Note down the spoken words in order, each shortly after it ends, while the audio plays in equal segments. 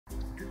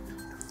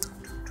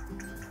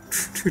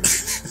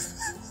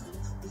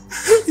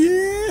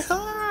Yeah!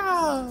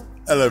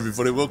 Hello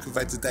everybody, welcome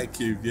back to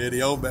Dad³. Yeah,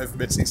 the old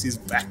mathematics is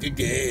back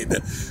again.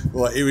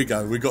 Right, here we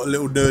go. We've got a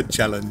little nerd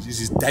challenge. This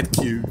is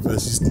Dad³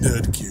 versus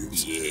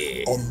Nerd³.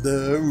 Yeah. On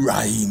the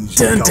range.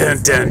 Dun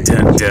dun dun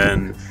dun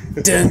dun.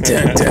 Dun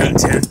dun dun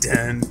dun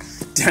dun.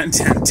 Dun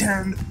dun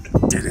dun.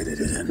 Dun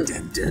dun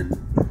dun dun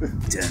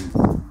dun.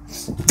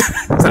 Is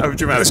that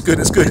dramatic? That's good,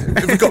 that's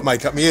good. We've got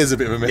makeup. My ear's a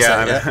bit of a mess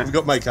out, yeah? We've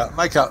got makeup.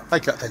 Makeup,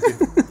 thank you.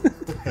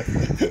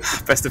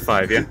 Best of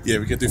 5, yeah? Yeah,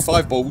 we can do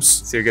 5 balls.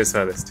 See who goes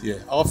furthest. Yeah,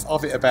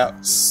 I've hit about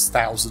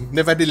 1,000.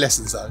 Never had any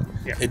lessons though.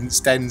 Yeah. In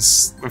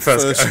Stan's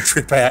first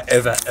trip out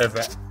ever.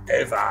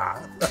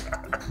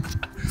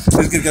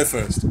 Who's going to go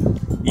first?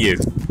 You.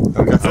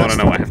 I want to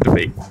know what I have to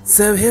be.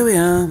 So here we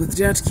are with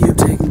Dad³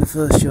 taking the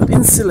first shot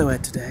in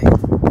silhouette today.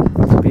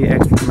 Be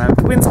extra dramatic.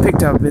 The wind's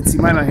picked up a bit, so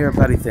you might not hear a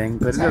bloody thing,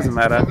 but it doesn't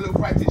matter. Have a little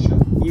practice shot.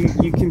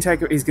 You can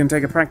take. He's going to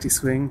take a practice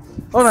swing.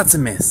 Oh, that's a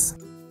miss.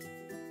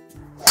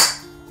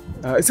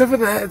 It's over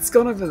there. It's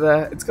gone over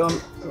there. It's gone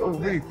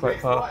really quite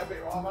far.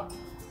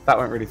 That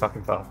went really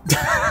fucking far.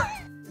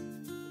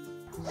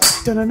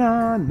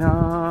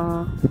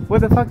 Da-na-na-na.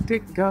 Where the fuck did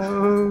it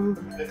go?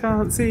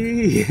 Can't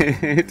see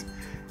it.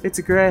 It's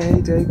a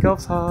grey day.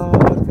 Golf's hard.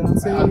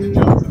 Can't see.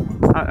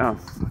 Oh,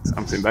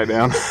 I'm sitting back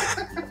down.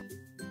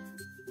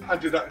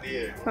 100 up in the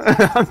air.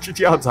 100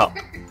 yards up.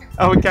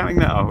 Oh, we're counting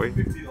that, are we?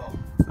 50 long.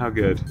 Oh,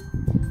 good.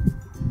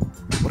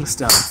 What a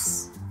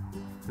stance.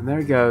 And there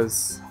he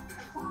goes.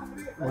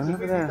 Went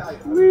over there.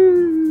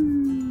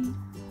 Woo!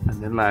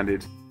 And then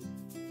landed.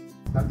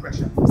 No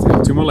pressure.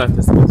 So 2 more left.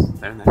 That's the miss.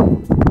 There and there.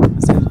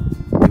 That's it.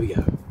 Here we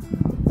go.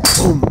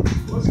 Boom!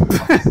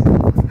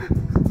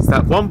 It's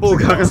that one ball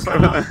going over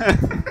there.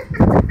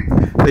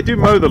 They do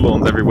mow the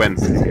lawns every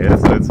Wednesday here,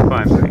 so it's a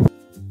fine thing.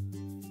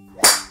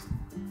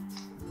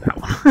 That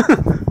one.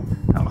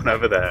 That one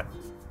over there.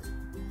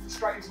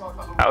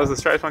 That was the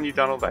straightest one you've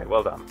done all day.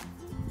 Well done.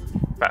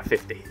 About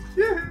 50.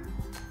 Yeah.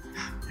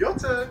 Your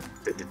turn.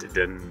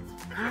 Dun-dun-dun-dun.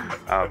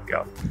 Oh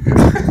god.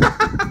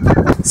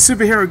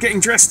 Superhero getting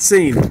dressed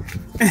scene.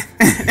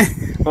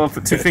 I'll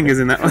put 2 fingers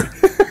in that one.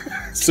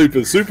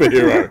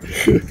 Superhero.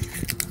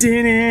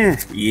 Dinner.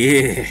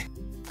 Yeah.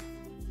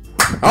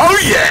 Oh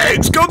yeah,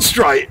 it's gone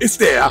straight. It's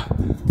there.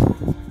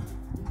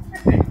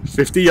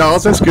 50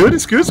 yards. That's good.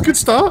 It's good. It's a good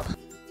start.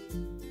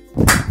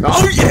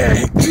 Oh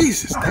yeah.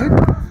 Jesus, dude.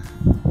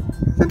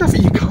 There's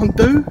nothing you can't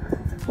do.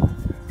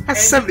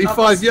 That's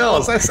 75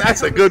 yards.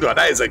 That's a good one.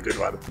 That is a good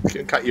one. You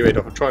can cut your head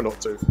off and try not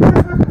to.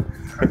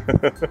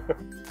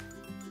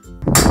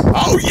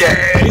 Oh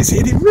yeah, he's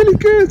hitting really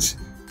good.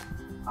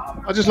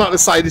 I just like to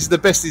say this is the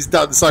best he's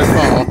done so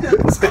far.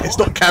 It's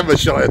not camera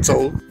shy at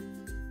all.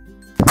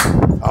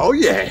 Oh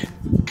yeah.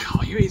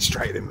 God, you ain't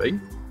straighter than me.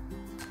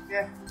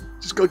 Yeah.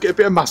 Just got to get a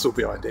bit of muscle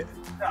behind it.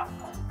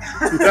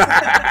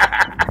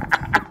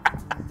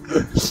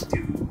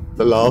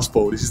 The last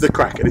ball. This is the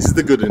cracker. This is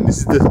the good one.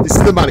 This is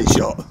the money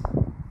shot.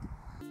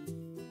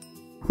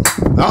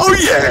 Oh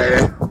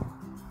yeah!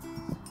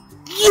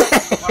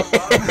 Yes!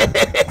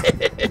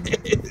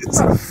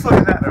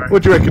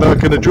 What do you reckon? I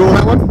can draw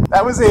that one?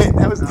 That was it.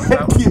 That was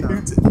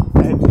cute.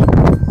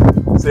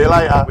 See you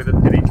later. With a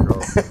penny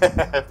draw.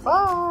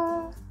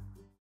 Bye.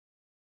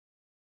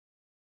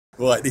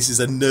 Right, this is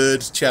a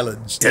nerd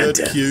challenge.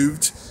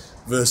 Nerd³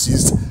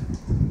 versus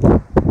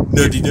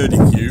Nerdy³.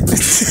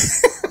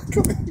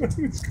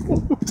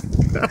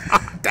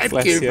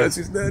 Dad³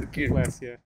 versus Nerd³.